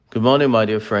Good morning, my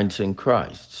dear friends in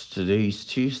Christ. Today is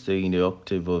Tuesday in the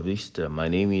octave of Easter. My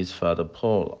name is Fada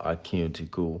Paul.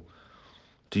 Akinyotigo.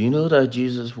 Do you know that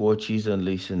Jesus watches and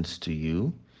listens to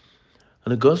you?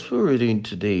 In the Gospel reading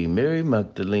today, Mary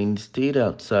Magdalene stayed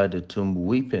outside the tomb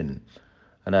weeping,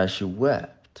 and as she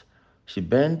wept, she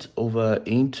bent over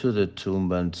into the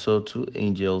tomb and saw two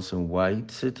angels in white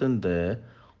sitting there,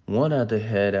 one at the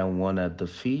head and one at the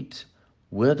feet,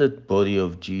 where the body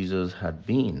of Jesus had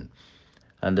been.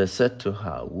 And they said to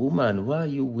her, Woman, why are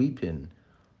you weeping?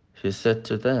 She said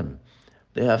to them,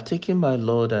 They have taken my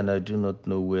Lord, and I do not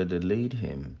know where they laid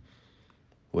him.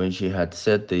 When she had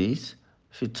said this,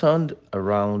 she turned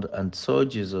around and saw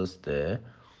Jesus there,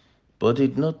 but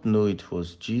did not know it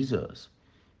was Jesus.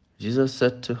 Jesus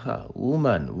said to her,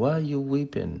 Woman, why are you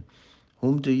weeping?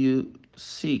 Whom do you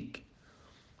seek?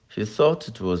 She thought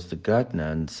it was the gardener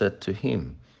and said to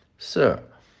him, Sir,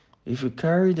 if you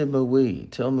carried him away,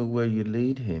 tell me where you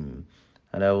laid him,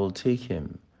 and I will take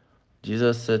him.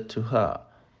 Jesus said to her,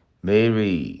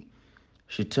 Mary.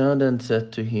 She turned and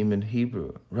said to him in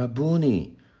Hebrew,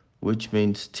 Rabboni, which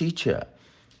means teacher.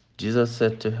 Jesus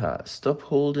said to her, Stop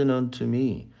holding on to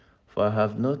me, for I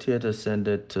have not yet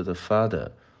ascended to the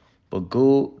Father, but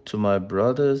go to my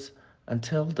brothers and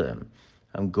tell them,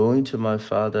 I'm going to my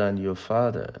Father and your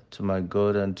Father, to my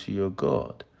God and to your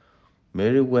God.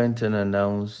 Mary went and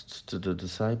announced to the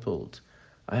disciples,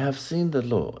 I have seen the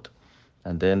Lord.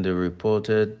 And then they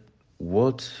reported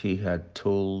what he had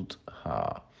told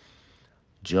her.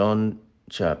 John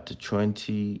chapter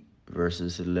 20,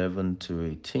 verses 11 to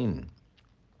 18.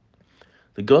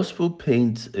 The Gospel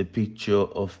paints a picture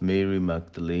of Mary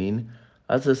Magdalene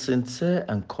as a sincere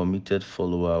and committed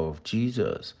follower of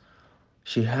Jesus.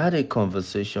 She had a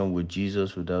conversation with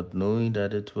Jesus without knowing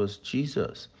that it was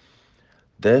Jesus.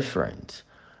 Dear friends,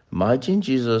 imagine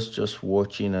Jesus just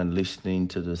watching and listening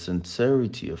to the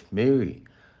sincerity of Mary,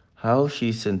 how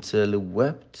she sincerely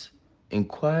wept,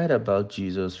 inquired about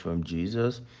Jesus from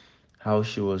Jesus, how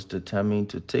she was determined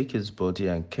to take his body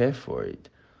and care for it.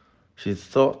 She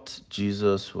thought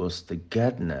Jesus was the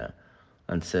gardener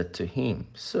and said to him,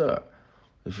 Sir,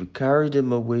 if you carried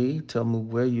him away, tell me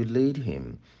where you laid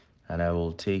him, and I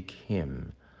will take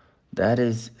him. That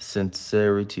is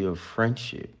sincerity of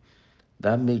friendship.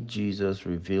 That made Jesus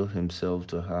reveal himself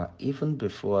to her even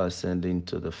before ascending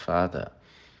to the Father.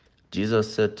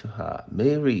 Jesus said to her,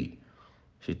 Mary.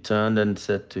 She turned and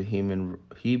said to him in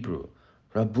Hebrew,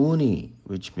 Rabboni,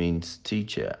 which means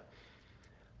teacher.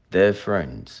 Dear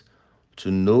friends, to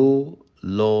know,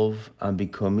 love, and be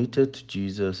committed to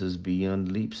Jesus is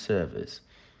beyond lip service.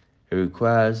 It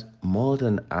requires more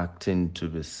than acting to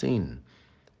be seen.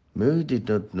 Mary did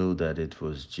not know that it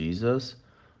was Jesus.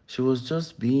 She was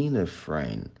just being a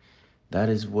friend. That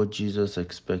is what Jesus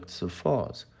expects of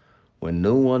us. When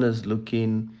no one is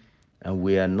looking and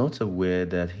we are not aware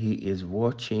that He is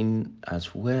watching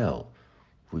as well,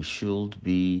 we should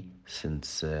be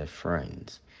sincere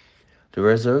friends. The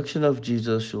resurrection of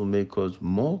Jesus should make us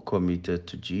more committed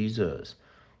to Jesus.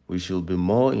 We should be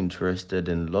more interested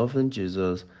in loving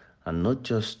Jesus and not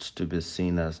just to be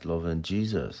seen as loving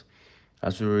Jesus.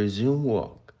 As we resume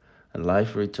work and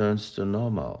life returns to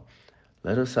normal,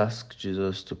 let us ask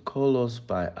Jesus to call us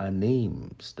by our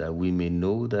names that we may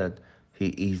know that He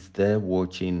is there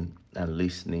watching and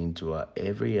listening to our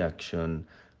every action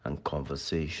and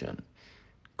conversation.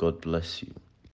 God bless you.